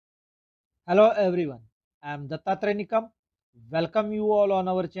Hello everyone, I am Dattatreya Nikam. Welcome you all on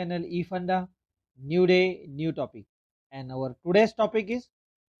our channel eFunda. New day, new topic. And our today's topic is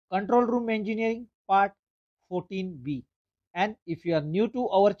Control Room Engineering Part 14B. And if you are new to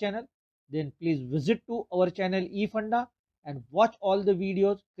our channel, then please visit to our channel eFunda and watch all the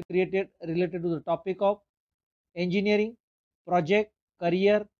videos created related to the topic of engineering, project,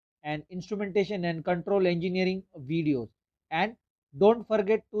 career, and instrumentation and control engineering videos. And don't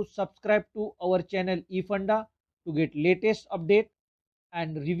forget to subscribe to our channel eFunda to get latest update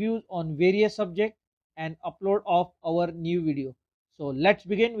and reviews on various subjects and upload of our new video. So let's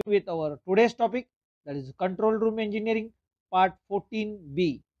begin with our today's topic, that is control room engineering part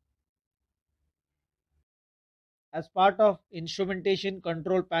 14B. As part of instrumentation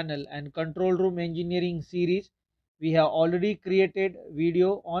control panel and control room engineering series, we have already created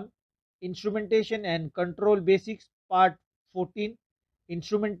video on instrumentation and control basics part 14,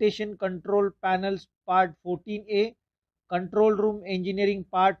 instrumentation control panels part 14A, control room engineering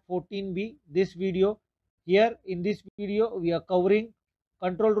part 14B. This video here, in this video we are covering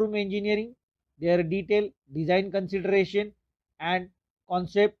control room engineering, their detail, design consideration and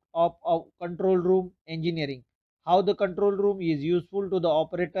concept of control room engineering, how the control room is useful to the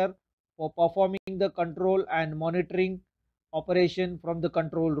operator for performing the control and monitoring operation from the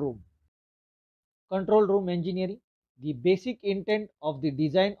control room. Control room engineering. The basic intent of the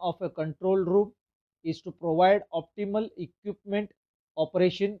design of a control room is to provide optimal equipment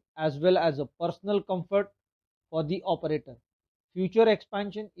operation as well as a personal comfort for the operator. Future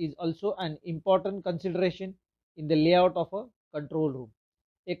expansion is also an important consideration in the layout of a control room.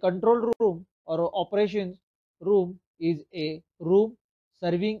 A control room or operations room is a room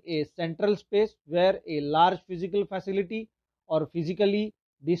serving a central space where a large physical facility or physically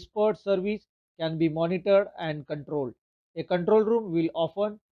dispersed service can be monitored and controlled. A control room will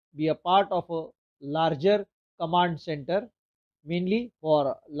often be a part of a larger command center, mainly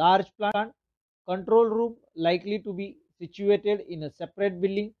for large plant. Control room likely to be situated in a separate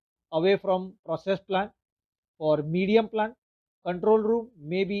building away from process plant. For medium plant, control room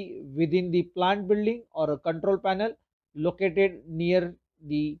may be within the plant building or a control panel located near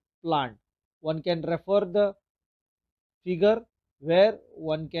the plant. One can refer the figure where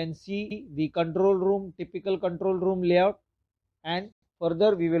one can see the control room, typical control room layout, and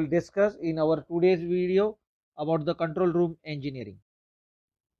further we will discuss in our today's video about the control room engineering.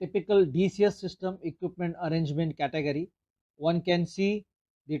 Typical DCS system equipment arrangement category. One can see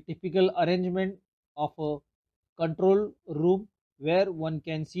the typical arrangement of a control room where one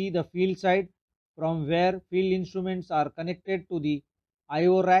can see the field side from where field instruments are connected to the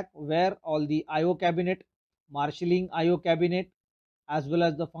IO rack, where all the IO cabinet, marshalling IO cabinet, as well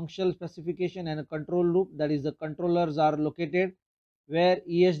as the functional specification and a control loop, that is the controllers, are located, where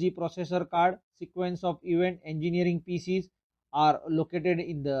ESD processor card, sequence of event engineering PCs are located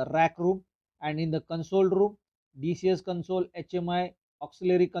in the rack room, and in the console room, DCS console, HMI,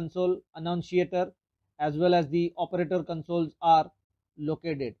 auxiliary console, annunciator, as well as the operator consoles are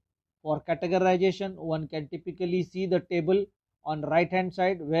located. For categorization, one can typically see the table on right hand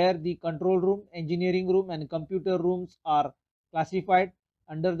side where the control room, engineering room and computer rooms are classified.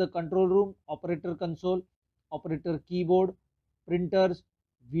 Under the control room, operator console, operator keyboard, printers,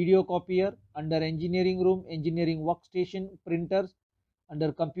 video copier. Under engineering room, engineering workstation, printers.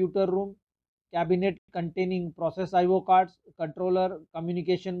 Under computer room, cabinet containing process IO cards, controller,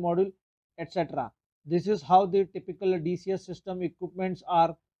 communication module, etc. This is how the typical DCS system equipments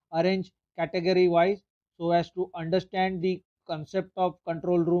are arranged category wise so as to understand the concept of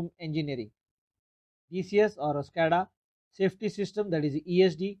control room engineering. DCS or a SCADA safety system, that is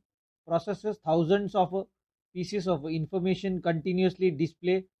ESD, processes thousands of pieces of information continuously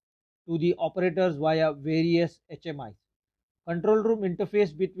display to the operators via various HMIs. Control room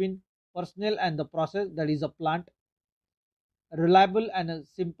interface between personnel and the process, that is a plant. Reliable and a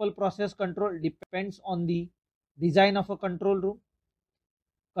simple process control depends on the design of a control room.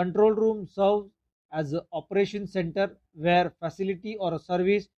 Control room serves as an operation center where facility or a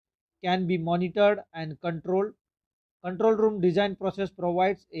service can be monitored and controlled. Control room design process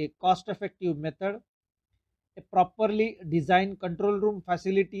provides a cost-effective method. A properly designed control room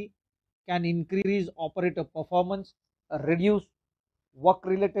facility can increase operator performance, reduce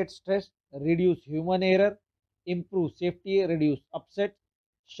work-related stress, reduce human error, improve safety, reduce upset,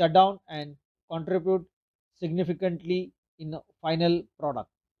 shutdown, and contribute significantly in the final product.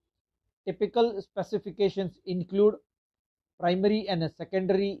 Typical specifications include primary and a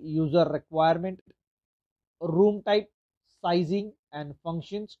secondary user requirement, room type, sizing and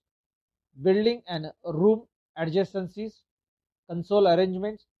functions, building and room adjacencies, console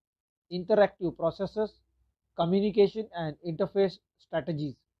arrangements, interactive processes, communication and interface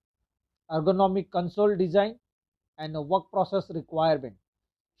strategies, ergonomic console design and a work process requirement,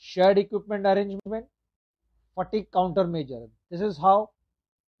 shared equipment arrangement, fatigue countermeasure. This is how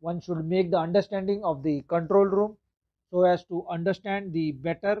one should make the understanding of the control room so as to understand the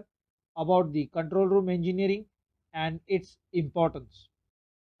better about the control room engineering and its importance.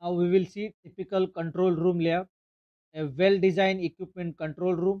 Now we will see typical control room layout. A well-designed equipment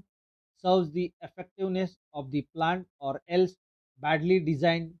control room serves the effectiveness of the plant, or else badly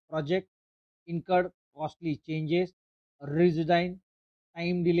designed project incurred costly changes, redesign,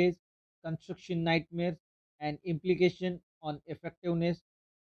 time delays, construction nightmares, and implication on effectiveness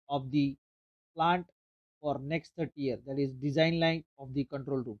of the plant for next 30 years. That is design line of the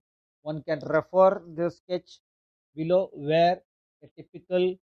control room. One can refer the sketch below where a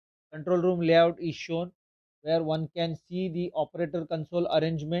typical control room layout is shown, where one can see the operator console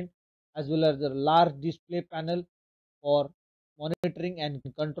arrangement as well as the large display panel for monitoring and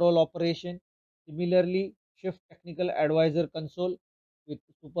control operation. Similarly, shift technical advisor console with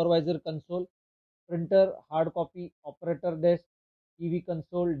supervisor console, printer, hard copy, operator desk, TV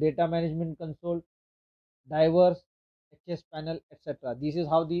console, data management console, divers, HS panel, etc. This is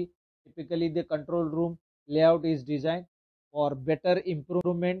how the typically the control room layout is designed for better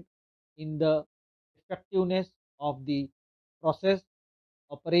improvement in the effectiveness of the process,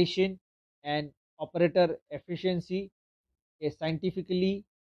 operation and operator efficiency. A scientifically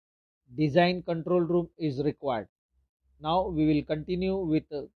designed control room is required. Now we will continue with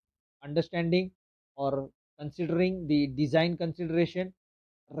understanding or considering the design consideration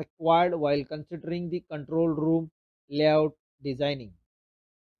required while considering the control room layout designing.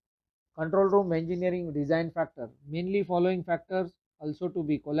 Control room engineering design factor. Mainly following factors also to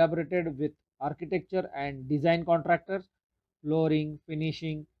be collaborated with architecture and design contractors: flooring,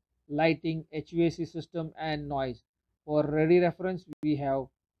 finishing, lighting, HVAC system and noise. For ready reference, we have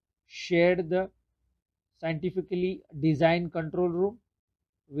shared the scientifically designed control room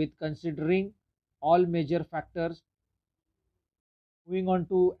with considering all major factors. Moving on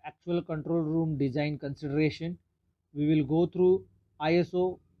to actual control room design consideration, we will go through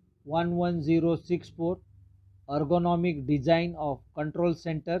ISO 11064 ergonomic design of control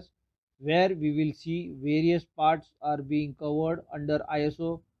centers, where we will see various parts are being covered under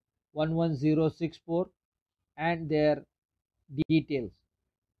ISO 11064 and their details.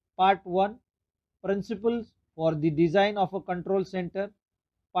 Part 1, principles for the design of a control center.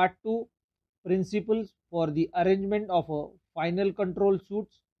 Part 2, principles for the arrangement of a final control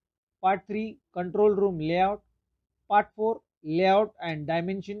suites. Part 3, control room layout. Part 4, layout and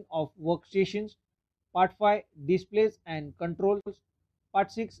dimension of workstations. Part 5, displays and controls.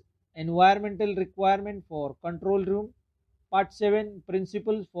 Part 6, environmental requirement for control room. Part 7,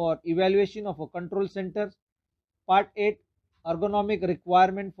 principles for evaluation of a control center. Part 8, ergonomic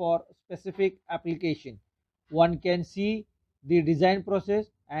requirement for specific application. One can see the design process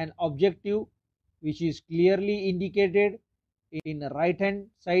and objective, which is clearly indicated in the right hand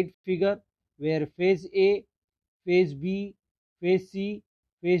side figure, where phase A, phase B, phase C,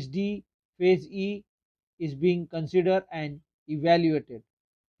 phase D, phase E is being considered and evaluated.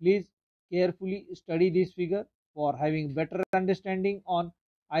 Please carefully study this figure for having better understanding on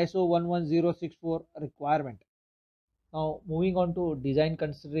ISO 11064 requirement. Now moving on to design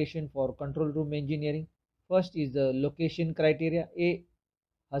consideration for control room engineering. First is the location criteria. A,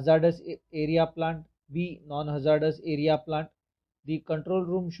 hazardous area plant. B, non-hazardous area plant. The control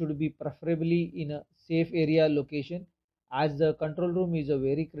room should be preferably in a safe area location, as the control room is a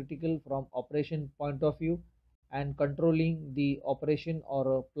very critical from operation point of view and controlling the operation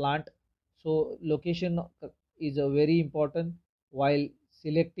or a plant. So location is a very important while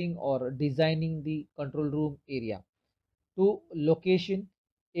selecting or designing the control room area. To location,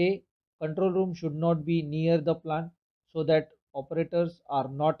 A, control room should not be near the plant so that operators are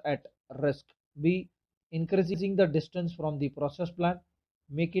not at risk. B, increasing the distance from the process plant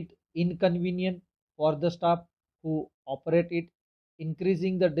make it inconvenient for the staff who operate it.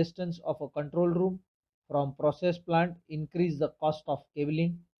 Increasing the distance of a control room from process plant increase the cost of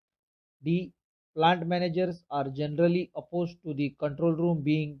cabling. D, plant managers are generally opposed to the control room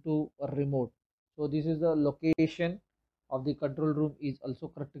being too remote. So this is the location of the control room is also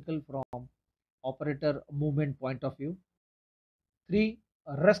critical from operator movement point of view. 3,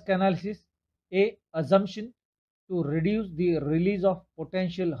 risk analysis. A, assumption to reduce the release of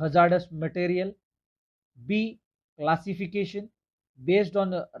potential hazardous material. B, classification. Based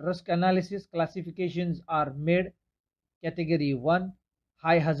on risk analysis, classifications are made. Category 1,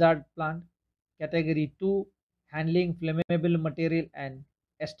 high hazard plant. Category 2, handling flammable material and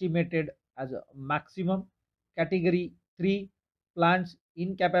estimated as a maximum. Category 3, plants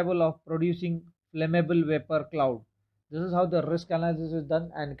incapable of producing flammable vapor cloud. This is how the risk analysis is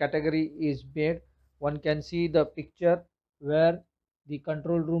done and category is made. One can see the picture where the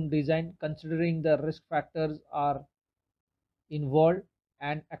control room design considering the risk factors are involved,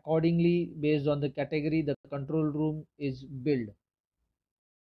 and accordingly based on the category the control room is built.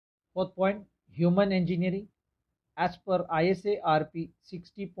 Fourth point, human engineering. As per ISA RP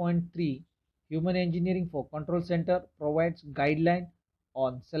 60.3, human engineering for control center provides guideline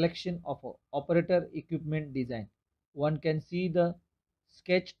on selection of operator equipment design. One can see the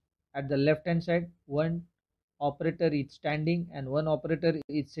sketch at the left hand side. One operator is standing and one operator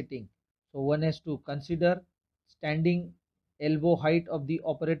is sitting. So one has to consider standing elbow height of the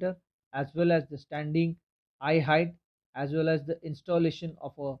operator as well as the standing eye height as well as the installation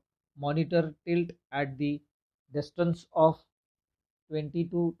of a monitor tilt at the distance of 20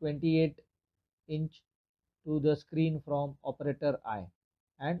 to 28 inch to the screen from operator eye,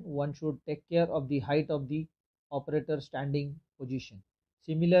 and one should take care of the height of the operator standing position.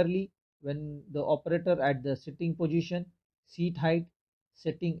 Similarly, when the operator at the sitting position, seat height,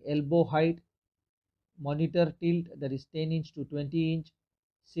 sitting elbow height, monitor tilt, that is 10 inch to 20 inch,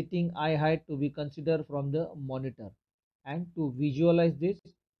 sitting eye height to be considered from the monitor. And to visualize this,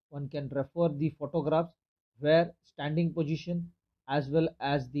 one can refer the photographs where standing position as well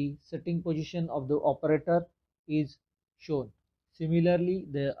as the sitting position of the operator is shown. Similarly,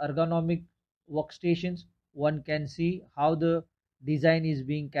 the ergonomic workstations, one can see how the design is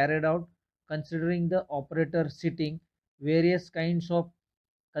being carried out considering the operator sitting. Various kinds of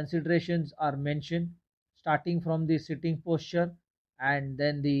considerations are mentioned starting from the sitting posture and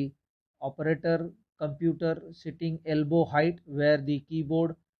then the operator computer sitting elbow height where the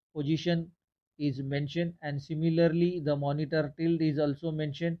keyboard position is mentioned, and similarly the monitor tilt is also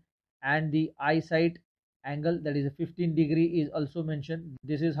mentioned and the eyesight angle, that is a 15-degree, is also mentioned.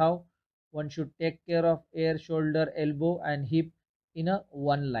 This is how one should take care of ear, shoulder, elbow and hip in a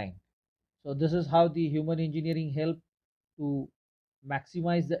one line. So this is how the human engineering help to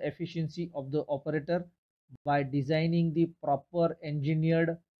maximize the efficiency of the operator by designing the proper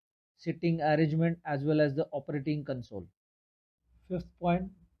engineered sitting arrangement as well as the operating console. Fifth point,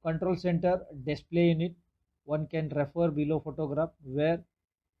 control center display unit. One can refer below photograph where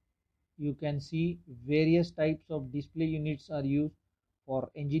you can see various types of display units are used for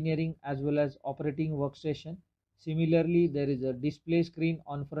engineering as well as operating workstation. Similarly, there is a display screen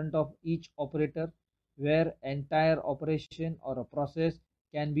on front of each operator where entire operation or a process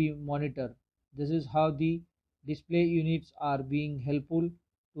can be monitored. This is how the display units are being helpful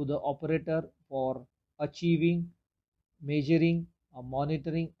to the operator for achieving, measuring,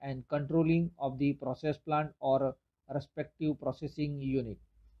 monitoring and controlling of the process plant or respective processing unit.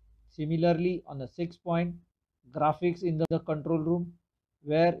 Similarly, on the sixth point, graphics in the control room,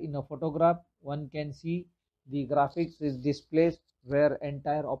 where in a photograph one can see the graphics is displayed where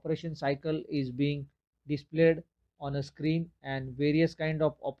entire operation cycle is being displayed on a screen and various kind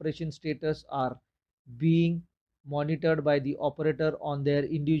of operation status are being monitored by the operator on their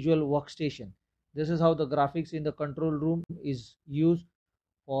individual workstation. This is how the graphics in the control room is used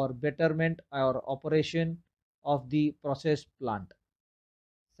for betterment or operation of the process plant.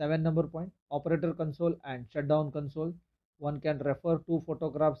 7 number point, operator console and shutdown console. One can refer to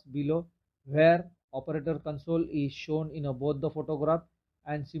photographs below where operator console is shown in both the photograph,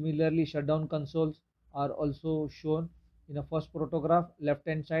 and similarly shutdown consoles are also shown in a first photograph left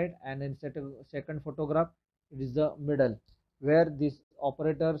hand side, and in second photograph it is the middle where these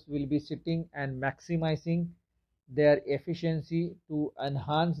operators will be sitting and maximizing their efficiency to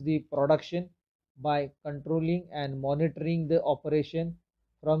enhance the production by controlling and monitoring the operation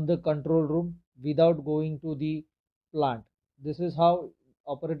from the control room without going to the plant. This is how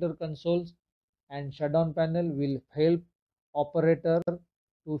operator consoles and shutdown panel will help operator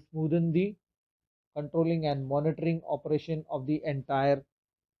to smoothen the controlling and monitoring operation of the entire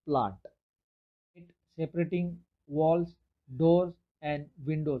plant. Separating walls, doors and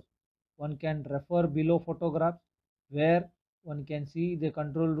windows. One can refer below photographs where one can see the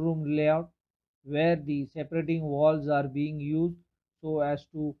control room layout where the separating walls are being used so as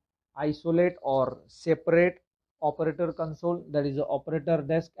to isolate or separate operator console, that is the operator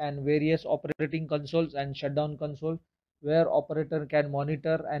desk, and various operating consoles and shutdown console where operator can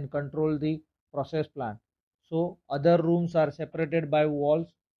monitor and control the process plant. So other rooms are separated by walls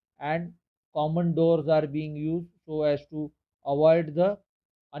and common doors are being used so as to avoid the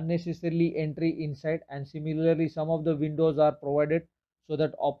unnecessarily entry inside, and similarly some of the windows are provided so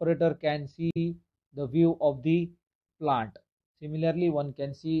that operator can see the view of the plant. Similarly, one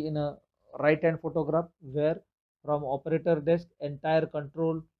can see in a right hand photograph where from operator desk entire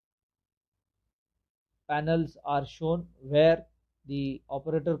control panels are shown, where the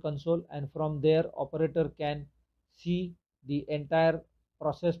operator console, and from there operator can see the entire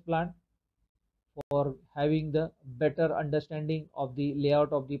process plant for having the better understanding of the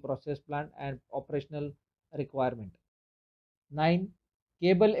layout of the process plant and operational requirement. 9.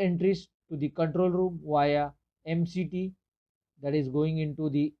 Cable entries to the control room via MCT, that is going into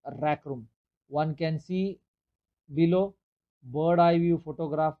the rack room. One can see below bird eye view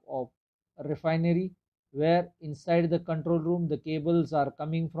photograph of a refinery where inside the control room the cables are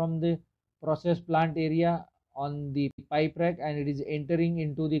coming from the process plant area on the pipe rack and it is entering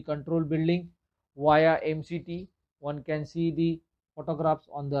into the control building via MCT. One can see the photographs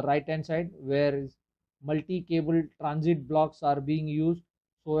on the right hand side where multi cable transit blocks are being used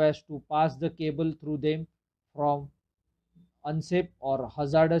so as to pass the cable through them from unsafe or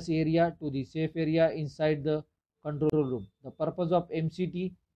hazardous area to the safe area inside the control room. The purpose of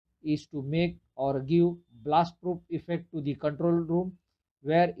MCT is to make or give blast proof effect to the control room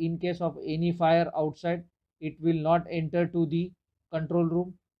where in case of any fire outside it will not enter to the control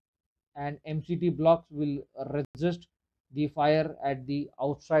room and MCT blocks will resist the fire at the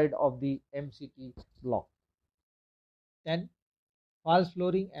outside of the MCT block. 10. False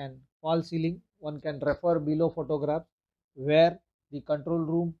flooring and false ceiling. One can refer below photographs where the control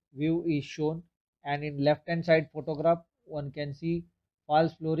room view is shown, and in left hand side photograph one can see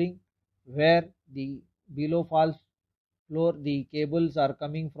false flooring where the below false floor the cables are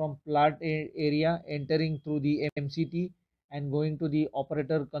coming from plant area entering through the MCT and going to the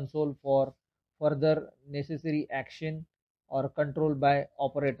operator console for further necessary action or control by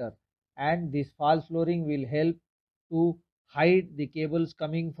operator, and this false flooring will help to hide the cables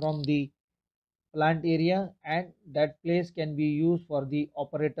coming from the plant area and that place can be used for the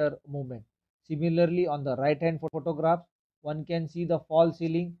operator movement. Similarly, on the right hand photograph, one can see the false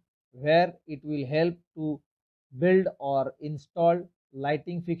ceiling where it will help to build or install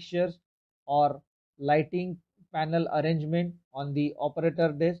lighting fixtures or lighting panel arrangement on the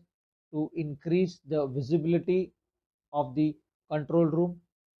operator desk to increase the visibility of the control room,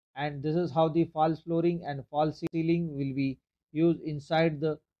 and this is how the false flooring and false ceiling will be used inside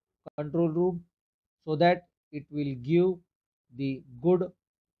the control room so that it will give the good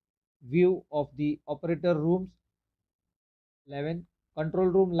view of the operator rooms. 11. Control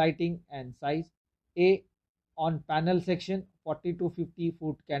room lighting and size. A. On panel section 40 to 50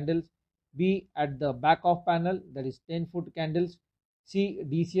 foot candles. B. At the back of panel, that is 10-foot candles. C.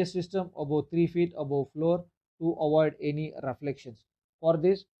 DCS system above 3 feet above floor to avoid any reflections. For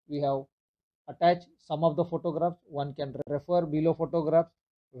this we have attached some of the photographs. One can refer below photographs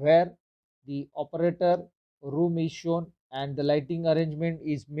where the operator room is shown and the lighting arrangement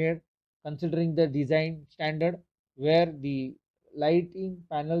is made considering the design standard where the lighting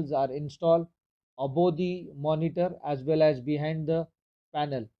panels are installed above the monitor as well as behind the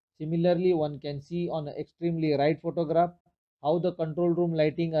panel. Similarly, one can see on the extremely right photograph how the control room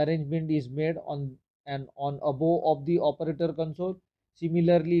lighting arrangement is made on and on above of the operator console,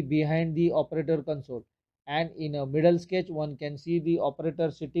 similarly behind the operator console, and in a middle sketch one can see the operator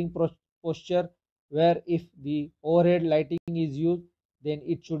sitting posture where if the overhead lighting is used then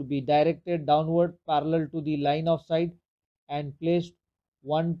it should be directed downward parallel to the line of sight and placed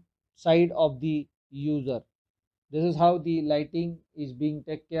one side of the user. This is how the lighting is being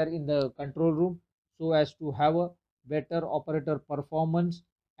taken care in the control room so as to have a better operator performance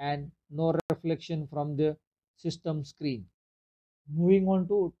and no reflection from the system screen. Moving on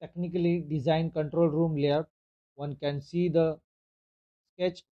to technically designed control room layout, one can see the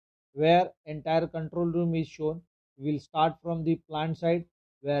sketch where entire control room is shown. We will start from the plant side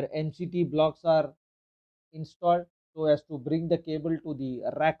where MCT blocks are installed so as to bring the cable to the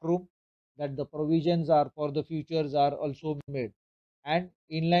rack room, that the provisions are for the futures are also made, and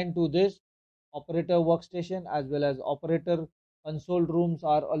inline to this operator workstation as well as operator console rooms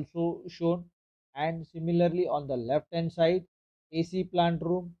are also shown, and similarly on the left hand side AC plant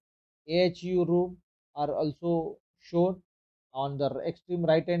room, AHU room are also shown. On the extreme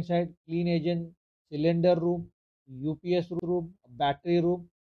right hand side clean agent cylinder room, UPS room, battery room,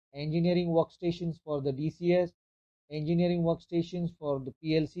 engineering workstations for the DCS, engineering workstations for the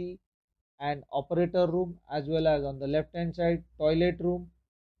PLC, and operator room, as well as on the left hand side toilet room,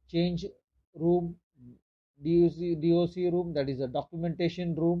 change room, DOC room, that is a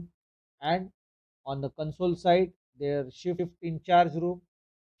documentation room, and on the console side there shift in charge room,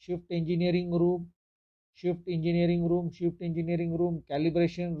 shift engineering room, shift engineering room, shift engineering room,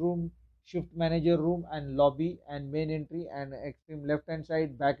 calibration room, shift manager room and lobby and main entry and extreme left hand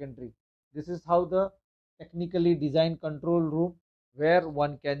side back entry. This is how the technically designed control room, where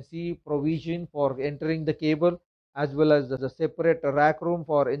one can see provision for entering the cable, as well as the separate rack room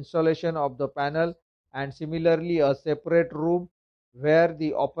for installation of the panel, and similarly a separate room where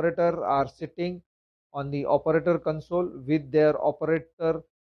the operator are sitting on the operator console with their operator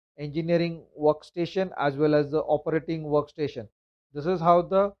engineering workstation as well as the operating workstation. This is how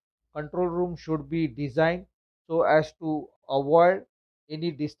the control room should be designed, so as to avoid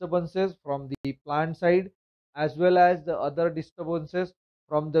any disturbances from the plant side as well as the other disturbances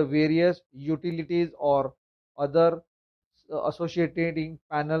from the various utilities or other associating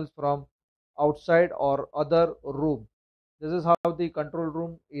panels from outside or other room. This is how the control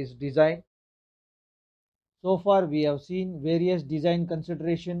room is designed. So far we have seen various design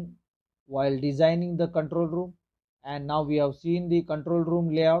consideration while designing the control room, and now we have seen the control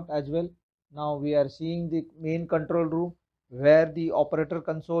room layout as well. Now we are seeing the main control room where the operator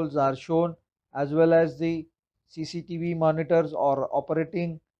consoles are shown, as well as the CCTV monitors or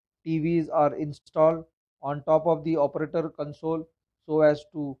operating TVs are installed on top of the operator console, so as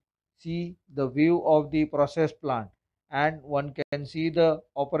to see the view of the process plant, and one can see the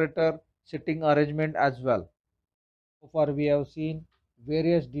operator sitting arrangement as well. So far we have seen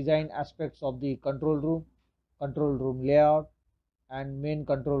various design aspects of the control room layout and main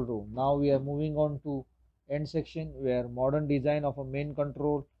control room. Now we are moving on to end section where modern design of a main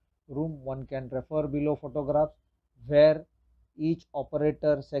control room. One can refer below photographs where each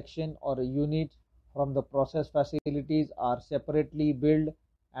operator section or a unit from the process facilities are separately built,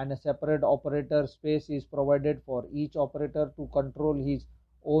 and a separate operator space is provided for each operator to control his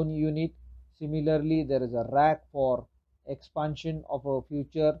own unit. Similarly, there is a rack for expansion of a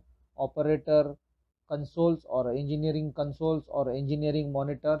future operator consoles or engineering consoles or engineering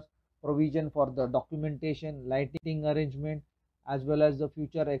monitors, provision for the documentation, lighting arrangement, as well as the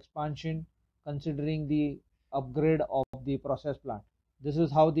future expansion considering the upgrade of the process plant. This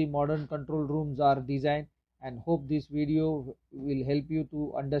is how the modern control rooms are designed, and hope this video will help you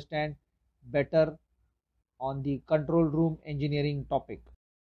to understand better on the control room engineering topic.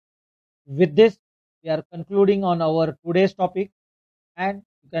 With this, we are concluding on our today's topic, and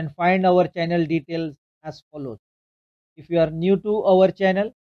you can find our channel details as follows. If you are new to our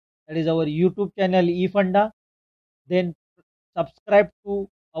channel, that is our YouTube channel eFunda, then subscribe to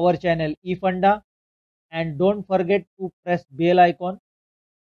our channel eFunda, and don't forget to press bell icon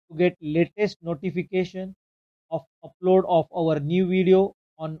to get latest notification of upload of our new video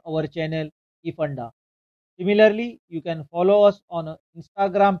on our channel eFunda. Similarly, you can follow us on our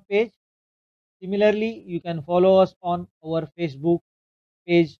Instagram page. Similarly, you can follow us on our Facebook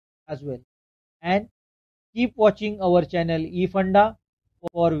page as well. And keep watching our channel eFunda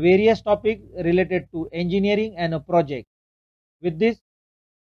for various topics related to engineering and a project. With this,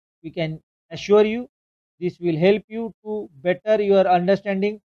 we can assure you this will help you to better your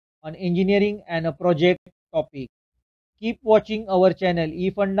understanding on engineering and a project topic. Keep watching our channel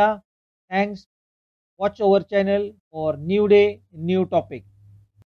eFunda. Thanks. Watch our channel for new day, new topic.